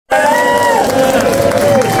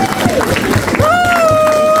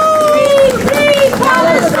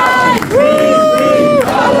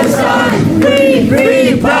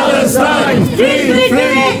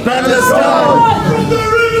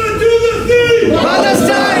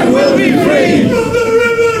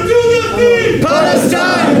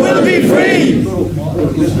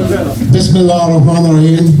Bismillah ar-Rahman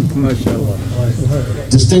ar-Rahim.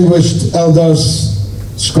 Distinguished elders,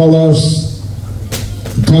 scholars,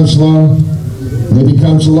 councillor, maybe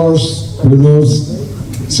councillors, who knows,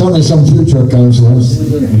 certainly some future councillors.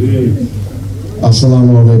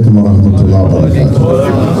 Assalamu alaikum wa rahmatullahi wa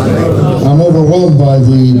barakatuh. I'm overwhelmed by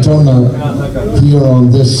the turnout here on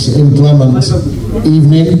this inclement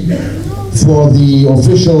evening for the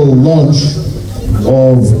official launch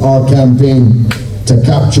of our campaign to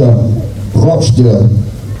capture Rochdale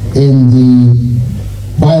in the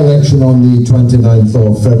by-election on the 29th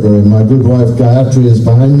of February. My good wife Gayatri is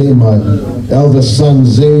behind me. My eldest son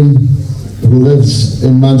Zain, who lives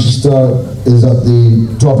in Manchester, is at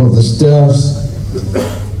the top of the stairs.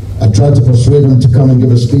 I tried to persuade him to come and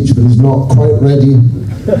give a speech, but he's not quite ready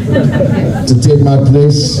to take my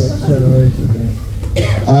place.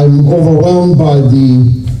 I'm overwhelmed by the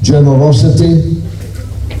generosity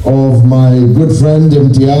of my good friend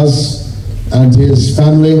Imtiaz and his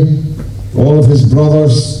family, all of his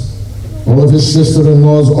brothers, all of his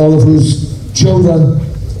sister-in-laws, all of whose children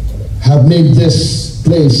have made this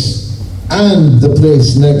place and the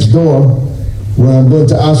place next door, where I'm going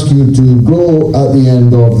to ask you to go at the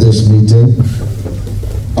end of this meeting,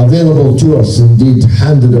 available to us, indeed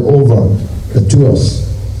handed it over to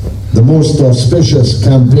us. The most auspicious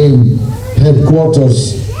campaign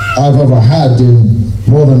headquarters I've ever had in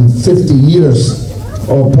more than 50 years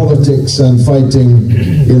of politics and fighting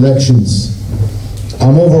elections.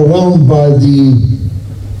 I'm overwhelmed by the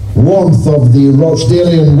warmth of the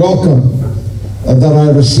Rochdalian welcome that I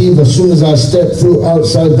receive as soon as I step through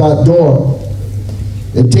outside that door.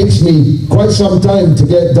 It takes me quite some time to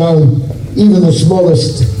get down even the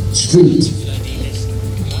smallest street.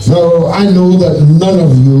 Now, I know that none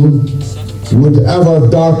of you would ever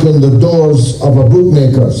darken the doors of a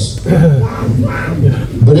bookmaker's.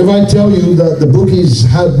 But if I tell you that the bookies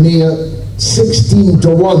had me at 16 to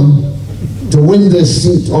 1 to win this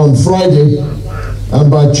seat on Friday,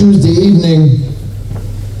 and by Tuesday evening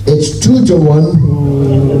it's 2 to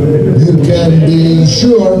 1, you can be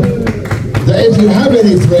sure that if you have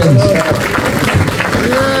any friends,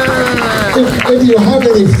 if you have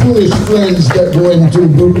any foolish friends that go into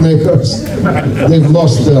bookmakers, they've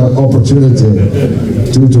lost their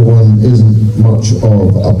opportunity. 2 to 1 isn't much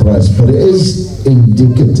of a price, but it is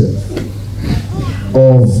indicative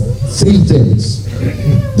of three things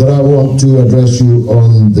that I want to address you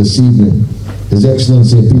on this evening. His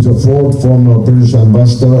Excellency Peter Ford, former British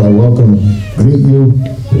Ambassador, I welcome and greet you.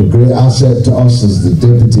 You're a great asset to us as the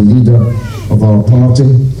Deputy Leader of our party.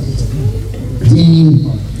 The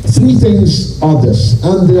three things are this,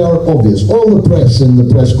 and they are obvious. All the press in the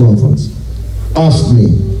press conference asked me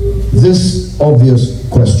this obvious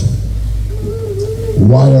question: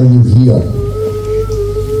 why are you here?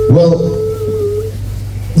 Well,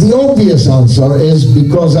 the obvious answer is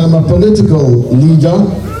because I'm a political leader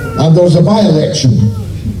and there's a by-election,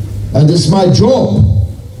 and it's my job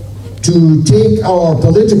to take our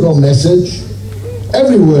political message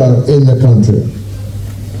everywhere in the country.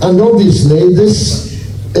 And obviously this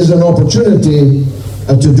is an opportunity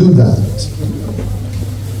to do that.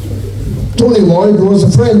 Tony Lloyd was a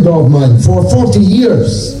friend of mine for 40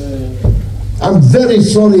 years. I'm very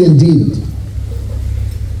sorry indeed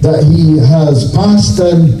that he has passed,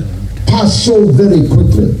 and passed so very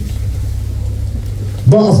quickly.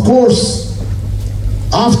 But of course,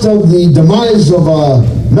 after the demise of a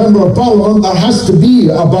Member of Parliament, there has to be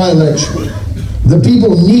a by-election. The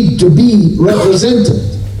people need to be represented.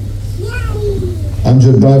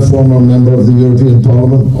 Amjad Bhai, former member of the European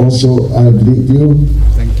Parliament, also I greet you.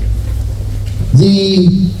 Thank you.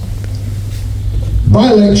 The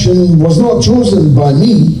by-election was not chosen by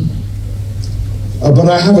me, but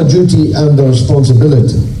I have a duty and a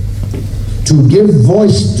responsibility to give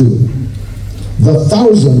voice to the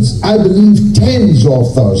thousands, I believe tens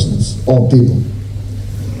of thousands of people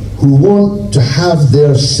who want to have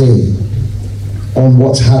their say on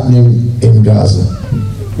what's happening in Gaza.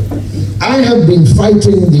 I have been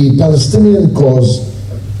fighting the Palestinian cause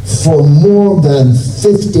for more than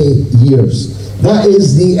 50 years. That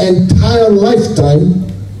is the entire lifetime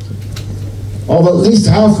of at least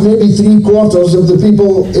half, maybe 3/4 of the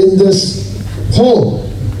people in this hall.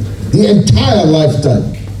 The entire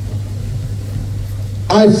lifetime.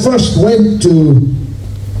 I first went to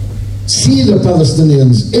see the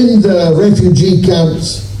Palestinians in the refugee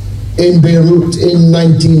camps in Beirut in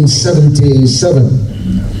 1977.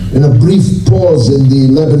 In a brief pause in the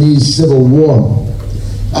Lebanese civil war.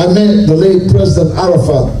 I met the late President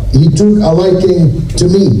Arafat. He took a liking to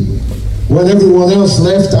me. When everyone else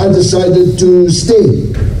left, I decided to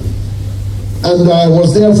stay. And I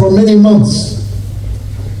was there for many months.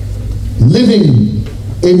 living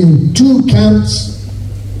in two camps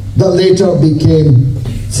that later became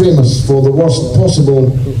famous for the worst possible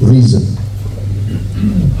reason.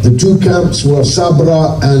 The two camps were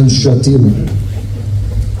Sabra and Shatila,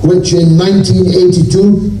 which in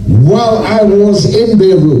 1982, while I was in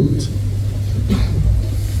Beirut,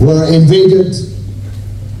 were invaded,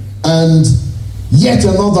 and yet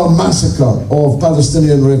another massacre of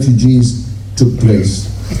Palestinian refugees took place.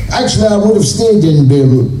 Actually, I would have stayed in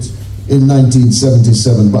Beirut in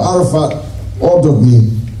 1977, but Arafat ordered me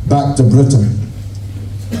back to Britain.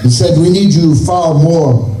 He said, we need you far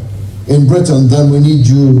more in Britain than we need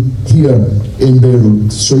you here in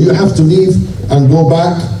Beirut. So you have to leave and go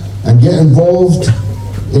back and get involved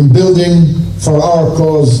in building for our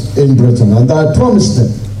cause in Britain. And I promised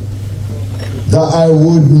him that I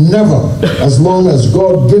would never, as long as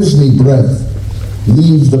God gives me breath,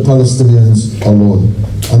 leave the Palestinians alone.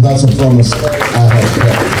 And that's a promise I have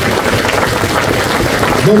kept.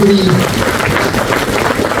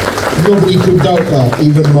 Nobody could doubt that,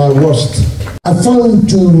 even my worst. I found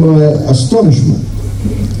to my astonishment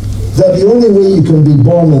that the only way you can be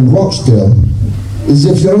born in Rochdale is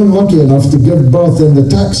if you're unlucky enough to give birth in the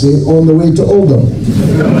taxi on the way to Oldham.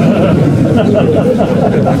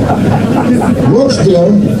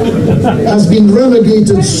 Rochdale has been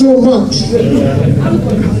relegated so much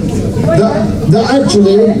that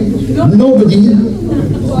actually nobody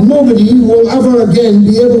will ever again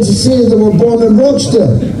be able to say they were born in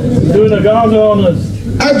Rochdale. Doing a guard on us.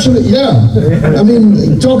 Actually, yeah. I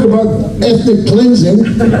mean, talk about ethnic cleansing.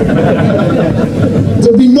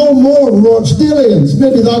 There'll be no more Rochdalians.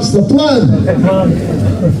 Maybe that's the plan.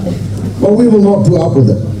 But we will not put up with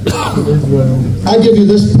it. I give you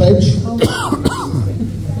this pledge,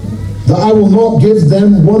 that I will not give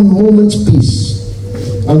them one moment's peace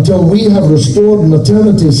until we have restored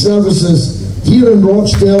maternity services here in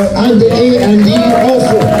Rochdale and the A&E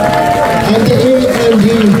also. And the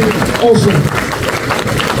A&E also.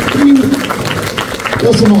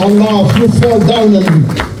 Listen, Allah, if you fell down and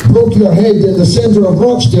broke your head in the centre of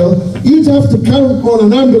Rochdale, you'd have to count on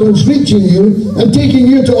an ambulance reaching you and taking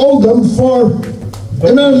you to Oldham for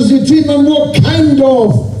emergency treatment. What kind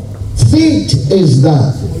of fate is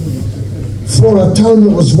that for a town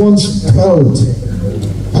that was once proud?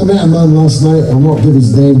 I met a man last night, I'll not give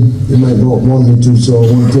his name, he might not want me to, so I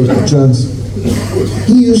won't take the chance.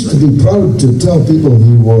 He used to be proud to tell people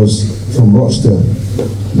he was from Rochdale.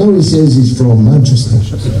 Now he says he's from Manchester.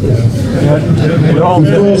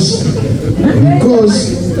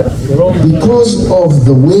 Because of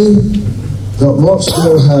the way that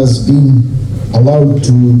Rochdale has been allowed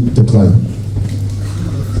to decline.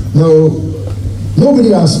 Now,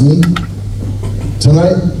 nobody asked me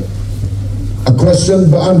tonight a question,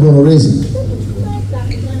 but I'm going to raise it.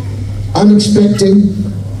 I'm expecting,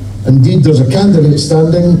 indeed there's a candidate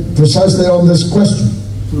standing precisely on this question.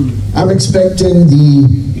 I'm expecting the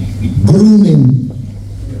grooming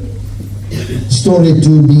story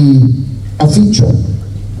to be a feature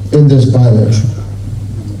in this by-election.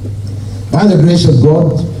 By the grace of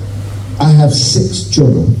God, I have 6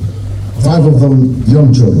 children, 5 of them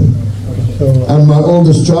young children, and my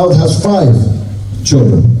oldest child has 5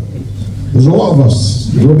 children. There's a lot of us.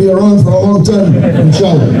 We'll be around for a long time,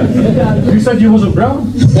 inshallah. You said you wasn't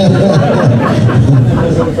brown?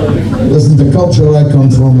 Listen, the culture I come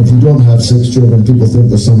from, if you don't have 6 children, people think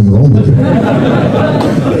there's something wrong with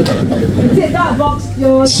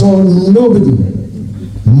you. So nobody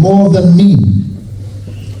more than me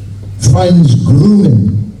finds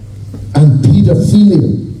grooming and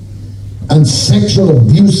pedophilia and sexual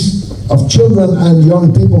abuse of children and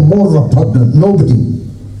young people more repugnant. Nobody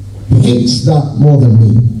hates that more than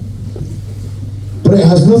me. But it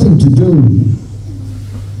has nothing to do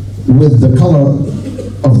with the colour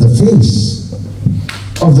of the face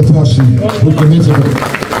of the person who committed it.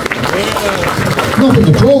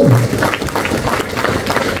 Nothing at all.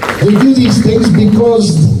 They do these things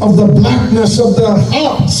because of the blackness of their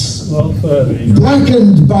hearts,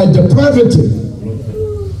 blackened by depravity.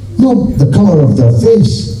 Not the colour of their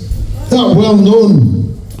face. That well-known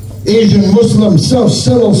Asian Muslim, Sir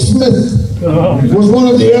Cyril Smith, was one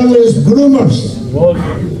of the earliest groomers.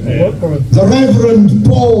 The Reverend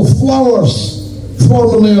Paul Flowers,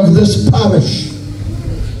 formerly of this parish,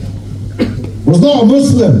 was not a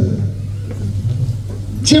Muslim.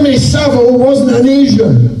 Jimmy Savile wasn't an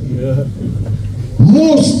Asian.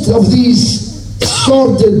 Most of these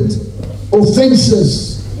sordid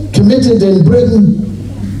offences committed in Britain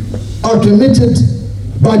are committed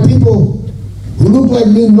by people who look like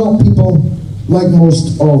me, not people like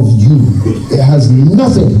most of you. It has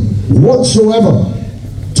nothing whatsoever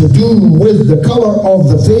to to do with the color of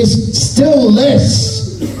the face, still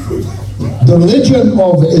less the religion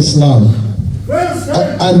of Islam.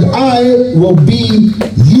 And I will be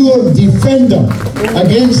your defender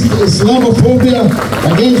against Islamophobia,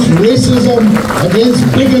 against racism, against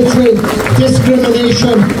bigotry,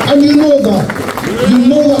 discrimination, and you know that. You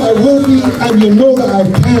know that I will be, and you know that I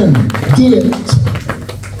can do it.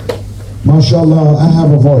 MashaAllah, I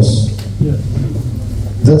have a voice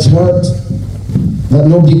that's heard, that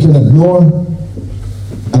nobody can ignore,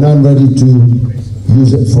 and I'm ready to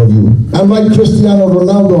use it for you. I'm like Cristiano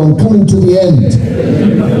Ronaldo, I'm coming to the end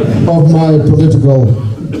of my political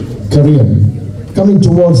career. Coming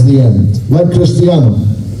towards the end, like Cristiano.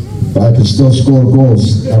 But I can still score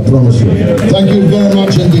goals, I promise you. Thank you very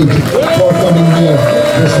much indeed for coming here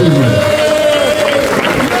this evening.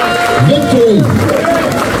 Victory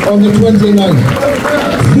on the 29th.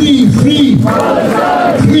 Free, free,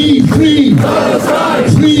 free, free, free,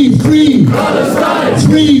 free,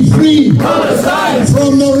 free, free,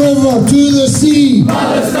 from the river to the sea.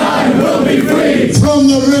 Palestine will be free. From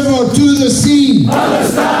the river to the sea.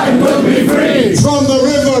 Palestine will be free. From the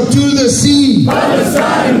river to the sea.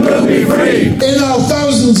 Palestine will be free. In our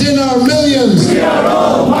thousands, in our millions. We are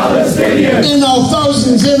all Palestinians. In our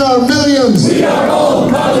thousands, in our millions. We are all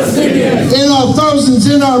Palestinians. In our thousands,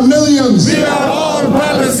 in our millions. We are all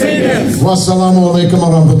Palestinians. Wassalamu alaikum wa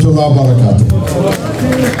rahmatullahi wa barakatuh.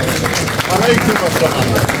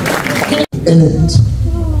 In it,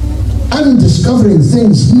 I'm discovering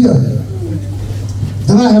things here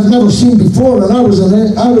that I have never seen before. And I was an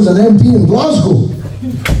MP in Glasgow.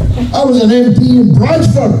 I was an MP in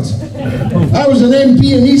Bradford. I was an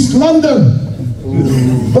MP in East London.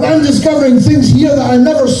 But I'm discovering things here that I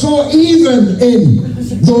never saw even in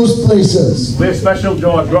those places. We're special,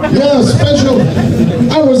 George. Rochdale. Yeah, special.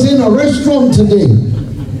 I was in a restaurant today.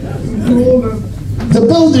 The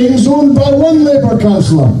building's owned by one Labour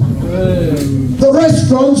councillor. The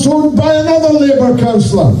restaurant's owned by another Labour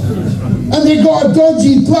councillor. And they got a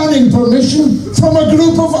dodgy planning permission from a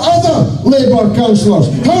group of other Labour councillors.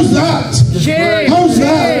 How's that? Shame. How's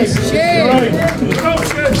that? Shame.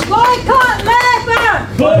 Boycott Labour.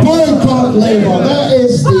 Boycott Labour. That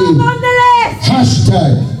is the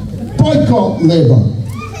hashtag. Boycott Labour.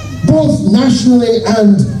 Both nationally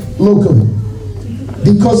and locally.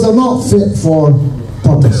 Because they're not fit for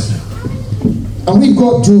purpose. And we've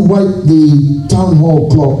got to wipe the town hall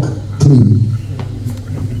clock clean.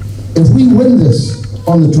 If we win this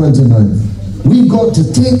on the 29th, we've got to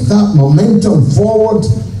take that momentum forward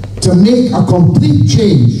to make a complete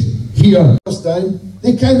change here. Last time,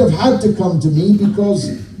 they kind of had to come to me because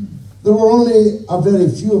there were only a very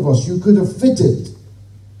few of us. You could have fitted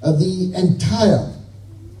the entire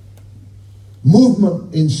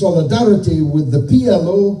movement in solidarity with the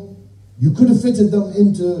PLO. You could have fitted them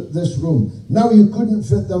into this room. Now you couldn't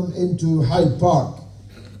fit them into Hyde Park.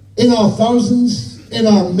 In our thousands, in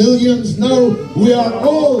our millions, now we are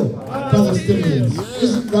all Palestinians.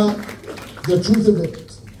 Isn't that the truth of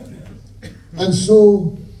it? And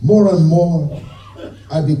so, more and more,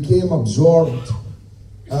 I became absorbed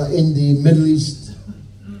in the Middle East,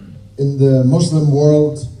 in the Muslim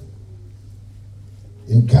world,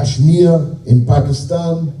 in Kashmir, in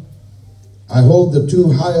Pakistan. I hold the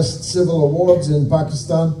two highest civil awards in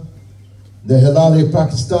Pakistan, the Hilali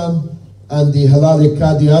Pakistan and the Hilali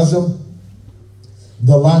Qadi-Azam,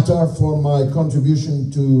 the latter for my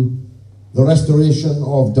contribution to the restoration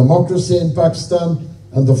of democracy in Pakistan,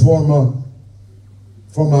 and the former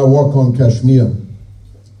for my work on Kashmir.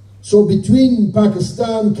 So between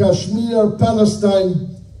Pakistan, Kashmir,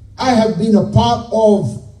 Palestine, I have been a part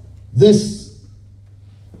of this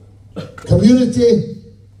community.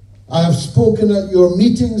 I have spoken at your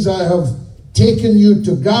meetings. I have taken you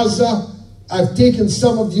to Gaza. I've taken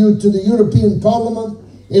some of you to the European Parliament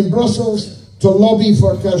in Brussels to lobby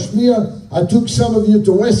for Kashmir. I took some of you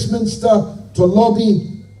to Westminster to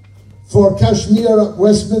lobby for Kashmir at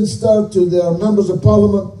Westminster, to their members of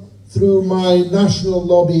Parliament, through my national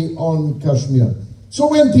lobby on Kashmir. So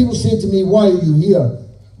when people say to me, why are you here?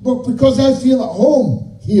 Well, because I feel at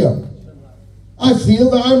home here. I feel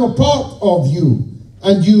that I'm a part of you,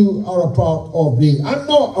 and you are a part of me. I'm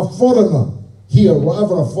not a foreigner here,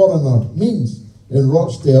 whatever a foreigner means in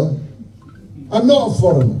Rochdale. I'm not a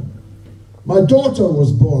foreigner. My daughter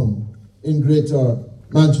was born in Greater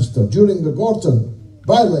Manchester during the Gorton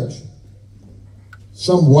by-election.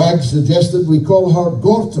 Some wag suggested we call her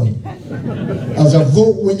Gorton as a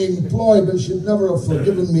vote-winning ploy, but she'd never have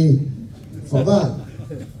forgiven me for that.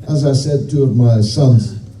 As I said, two of my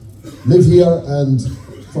sons live here, and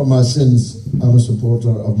for my sins, I'm a supporter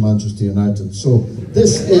of Manchester United. So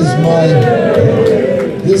this is my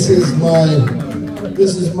This is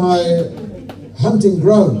my hunting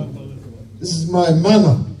ground. This is my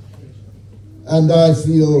manor. And I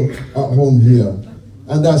feel at home here.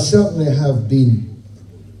 And I certainly have been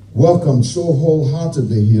welcomed so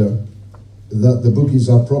wholeheartedly here that the bookies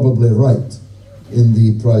are probably right in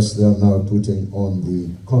the price they're now putting on the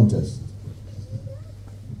contest.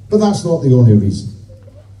 But that's not the only reason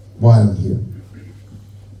why I'm here.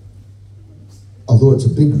 Although it's a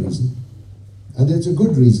big reason, and it's a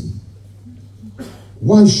good reason.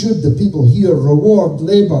 Why should the people here reward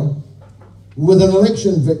Labour with an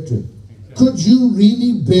election victory? Could you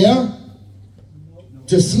really bear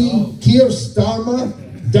to see Keir Starmer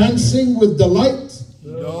dancing with delight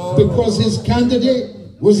because his candidate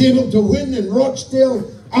was able to win in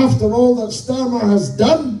Rochdale after all that Starmer has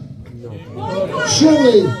done?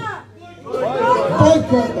 Surely,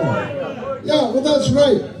 boycott them. Yeah, well, that's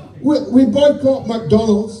right. We boycott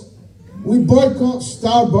McDonald's. We boycott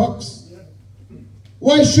Starbucks.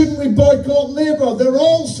 Why shouldn't we boycott Labour? They're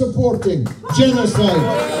all supporting genocide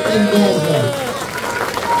in Gaza.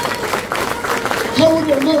 How would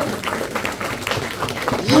it look?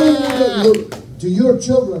 How would it look to your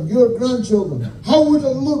children, your grandchildren? How would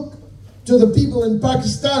it look to the people in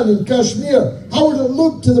Pakistan, in Kashmir? How would it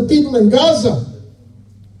look to the people in Gaza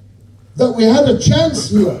that we had a chance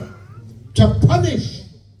here to punish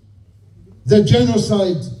the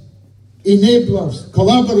genocide enablers,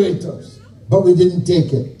 collaborators, but we didn't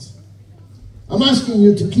take it? I'm asking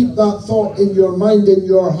you to keep that thought in your mind, in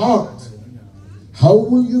your heart. How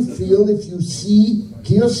will you feel if you see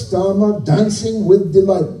Keir Starmer dancing with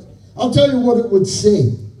delight? I'll tell you what it would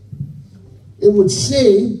say. It would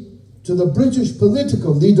say to the British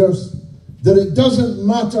political leaders that it doesn't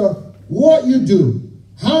matter what you do,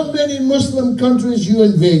 how many Muslim countries you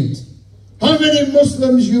invade, how many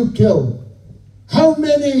Muslims you kill, how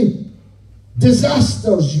many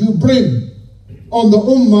disasters you bring on the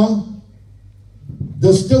Ummah,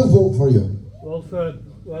 they'll still vote for you. Well said.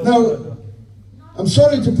 Well Now, said. I'm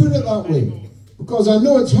sorry to put it that way, because I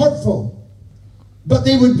know it's hurtful, but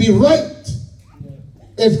they would be right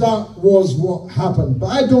if that was what happened. But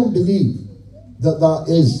I don't believe that that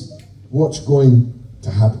is what's going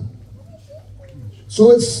to happen.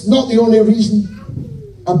 So it's not the only reason,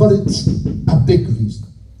 but it's a big reason.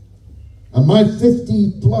 And my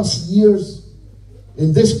 50 plus years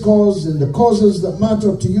in this cause, in the causes that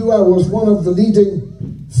matter to you, I was one of the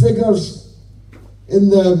leading figures in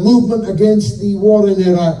the movement against the war in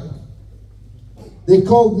Iraq. They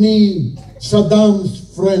called me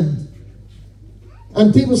Saddam's friend.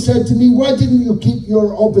 And people said to me, why didn't you keep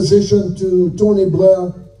your opposition to Tony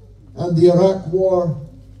Blair and the Iraq war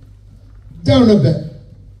down a bit?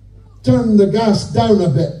 Turn the gas down a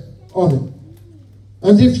bit on it.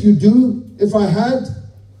 And if you do, if I had,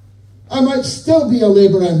 I might still be a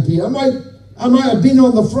Labour MP. I might have been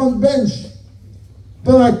on the front bench.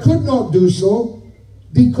 But I could not do so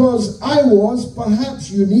because I was, perhaps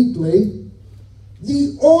uniquely,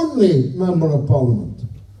 the only Member of Parliament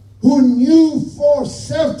who knew for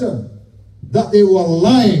certain that they were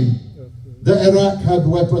lying that Iraq had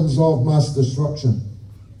weapons of mass destruction.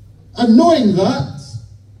 And knowing that,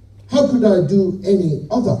 how could I do any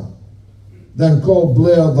other than call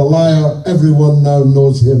Blair the liar everyone now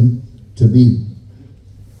knows him to be?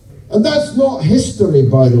 And that's not history,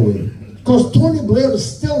 by the way, because Tony Blair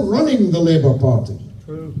is still running the Labour Party.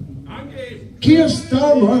 True. Keir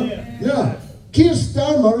Starmer, yeah, Keir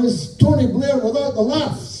Starmer is Tony Blair without the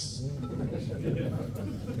laughs.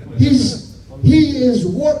 He is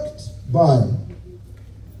worked by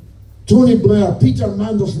Tony Blair, Peter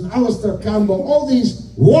Mandelson, Alistair Campbell. All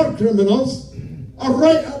these war criminals are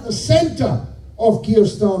right at the centre of Keir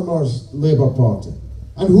Starmer's Labour Party.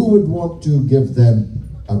 And who would want to give them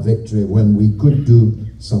a victory when we could do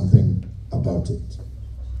something about it?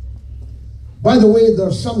 By the way,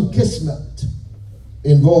 there's some kismet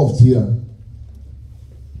involved here.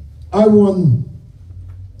 I won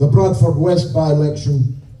the Bradford West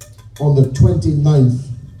by-election on the 29th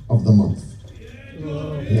of the month.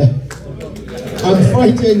 Yeah. I'm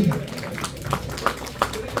fighting.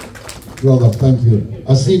 Brother, thank you.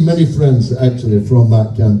 I see many friends actually from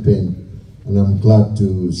that campaign, and I'm glad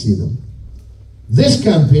to see them. This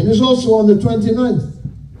campaign is also on the 29th.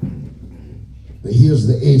 But here's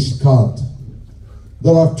the ace card.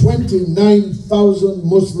 There are 29,000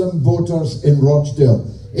 Muslim voters in Rochdale.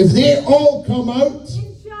 If they all come out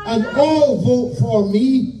and all vote for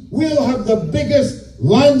me, we'll have the biggest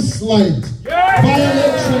landslide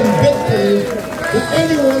by-election victory that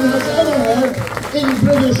anyone has ever had in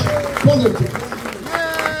British politics.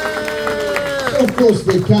 Of course,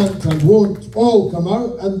 they can't and won't all come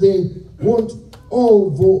out, and they won't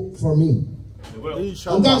all vote for me.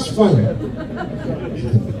 And that's fine.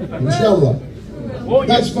 Inshallah.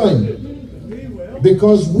 That's fine.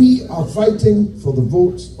 Because we are fighting for the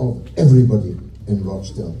votes of everybody in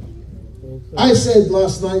Rochdale. I said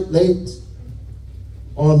last night late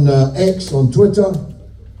on X, on Twitter,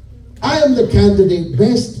 I am the candidate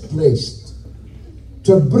best placed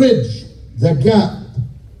to bridge the gap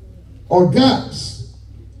or gaps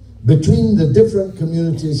between the different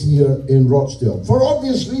communities here in Rochdale, for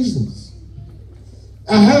obvious reasons.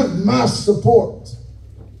 I have mass support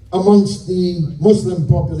amongst the Muslim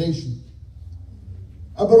population.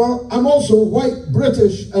 But I'm also white,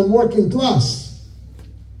 British and working class,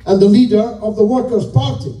 and the leader of the Workers'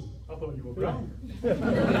 Party. I thought you were brown.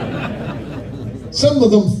 Some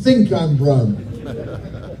of them think I'm brown.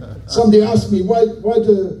 Somebody asked me, why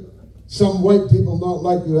do some white people not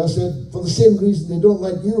like you? I said, for the same reason they don't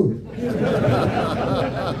like you.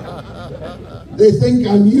 They think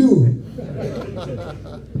I'm you.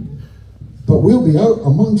 But we'll be out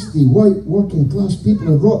amongst the white working class people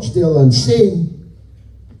in Rochdale and saying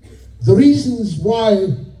the reasons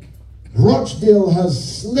why Rochdale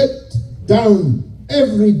has slipped down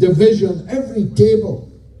every division, every table,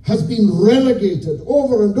 has been relegated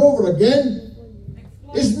over and over again,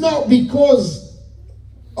 is not because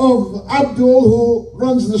of Abdul, who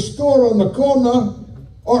runs the store on the corner,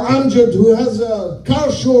 or Amjad, who has a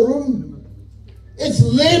car showroom. It's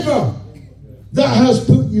Labour that has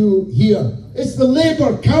put you here. It's the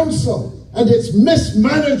Labour Council and its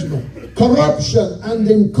mismanagement, corruption and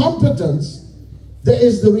incompetence that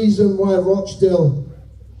is the reason why Rochdale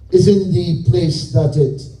is in the place that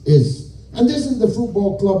it is. And isn't the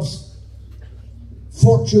football club's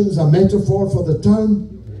fortunes a metaphor for the town?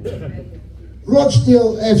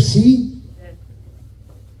 Rochdale FC,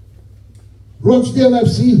 one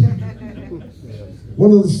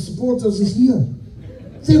of the supporters is here.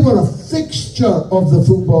 They were a fixture of the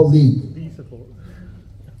Football League.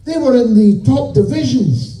 They were in the top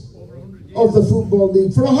divisions of the Football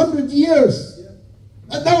League for 100 years.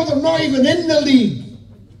 And now they're not even in the league.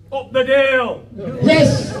 Up the Dale!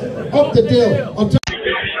 Yes, up the Dale. I'll tell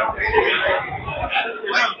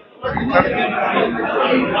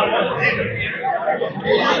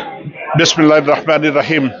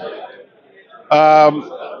Bismillahirrahmanirrahim.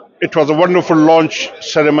 It was a wonderful launch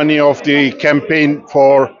ceremony of the campaign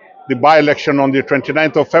for the by-election on the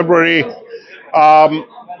 29th of February.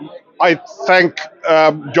 I thank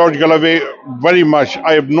George Galloway very much.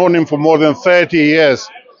 I have known him for more than 30 years.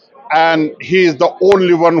 And he is the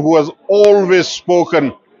only one who has always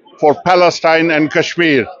spoken for Palestine and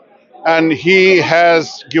Kashmir. And he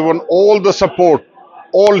has given all the support,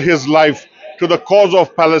 all his life, to the cause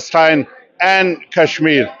of Palestine and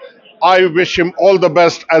Kashmir. I wish him all the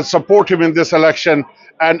best and support him in this election.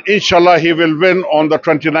 And inshallah, he will win on the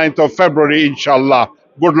 29th of February, inshallah.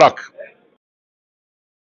 Good luck.